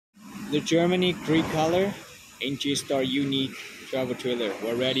The Germany gray color njstar unique travel trailer.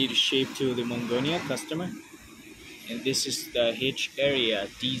 We're ready to ship to the Mongolia customer. And this is the hitch area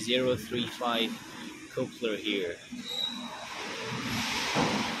D035 coupler here.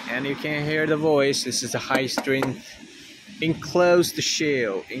 And you can hear the voice. This is a high strength enclosed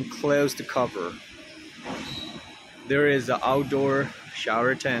shell, enclosed cover. There is an outdoor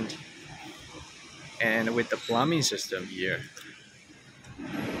shower tent and with the plumbing system here.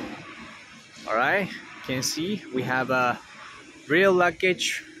 Alright, you can see we have a real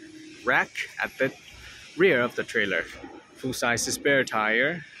luggage rack at the rear of the trailer. Full-size spare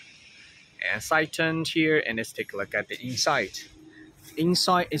tire and side tent here, and let's take a look at the inside.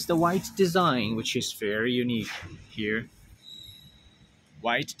 Inside is the white design, which is very unique here.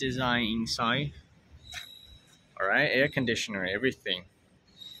 White design inside. Alright, air conditioner, everything.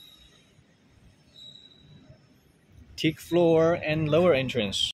 Teak floor and lower entrance.